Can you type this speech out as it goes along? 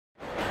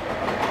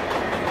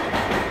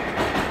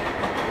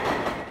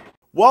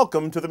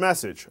Welcome to The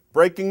Message.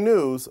 Breaking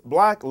news,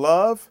 black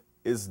love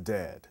is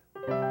dead.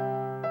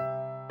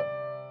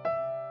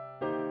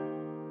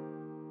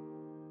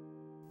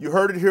 You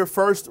heard it here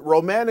first.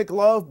 Romantic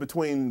love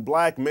between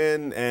black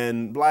men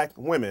and black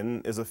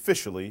women is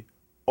officially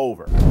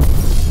over.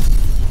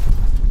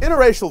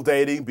 Interracial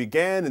dating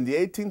began in the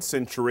 18th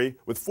century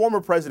with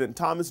former President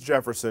Thomas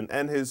Jefferson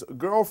and his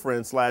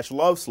girlfriend slash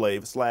love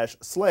slave slash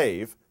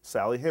slave,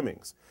 Sally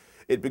Hemings.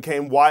 It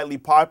became widely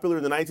popular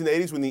in the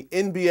 1980s when the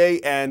NBA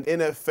and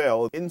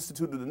NFL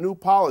instituted a new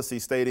policy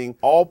stating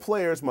all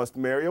players must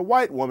marry a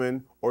white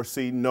woman or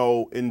see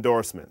no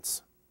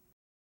endorsements.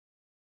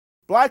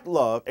 Black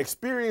love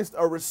experienced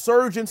a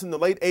resurgence in the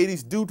late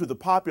 80s due to the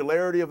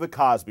popularity of The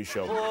Cosby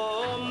Show.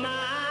 Oh,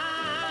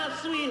 my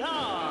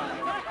sweetheart.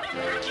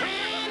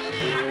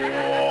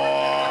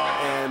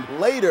 And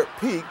later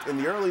peaked in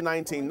the early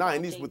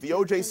 1990s with the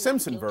O.J.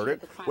 Simpson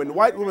verdict when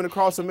white women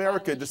across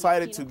America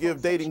decided to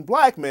give dating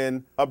black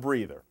men a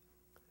breather.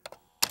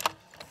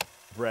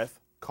 Breath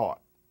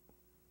caught.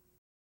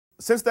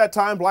 Since that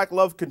time, black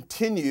love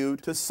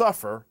continued to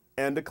suffer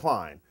and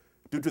decline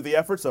due to the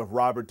efforts of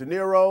Robert De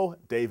Niro,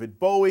 David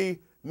Bowie,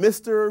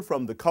 Mr.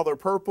 from The Color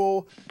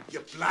Purple.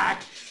 You're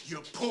black,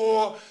 you're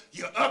poor,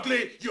 you're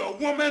ugly, you're a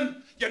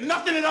woman, you're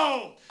nothing at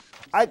all.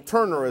 Ike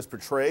Turner is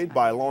portrayed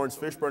by Lawrence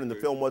Fishburne in the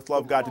film What's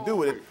Love Got to Do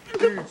With It,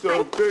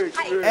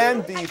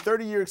 and the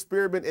 30-year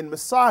experiment in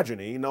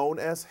misogyny known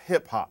as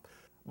hip-hop.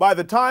 By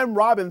the time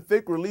Robin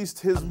Thicke released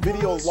his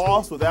video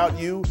Lost Without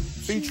You,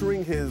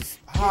 featuring his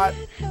hot,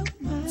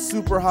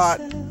 super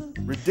hot,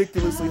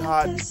 ridiculously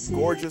hot,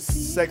 gorgeous,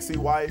 sexy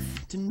wife,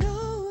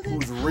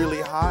 who's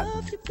really hot,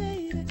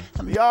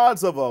 the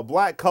odds of a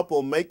black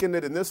couple making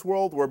it in this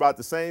world were about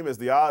the same as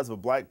the odds of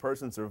a black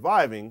person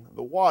surviving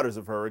the waters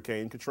of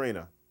Hurricane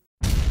Katrina.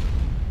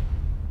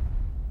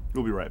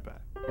 We'll be right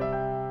back.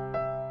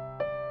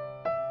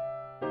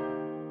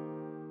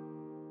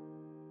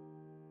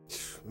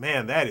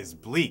 Man, that is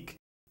bleak.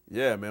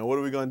 Yeah, man, what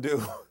are we gonna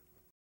do?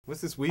 What's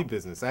this weed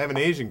business? I have an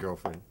Asian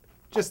girlfriend,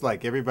 just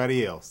like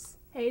everybody else.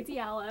 Hey,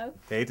 Diallo.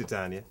 Hey,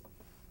 Titania.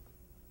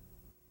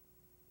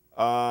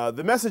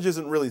 The message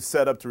isn't really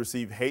set up to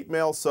receive hate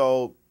mail,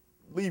 so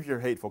leave your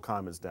hateful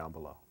comments down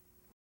below.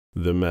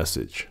 The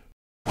Message.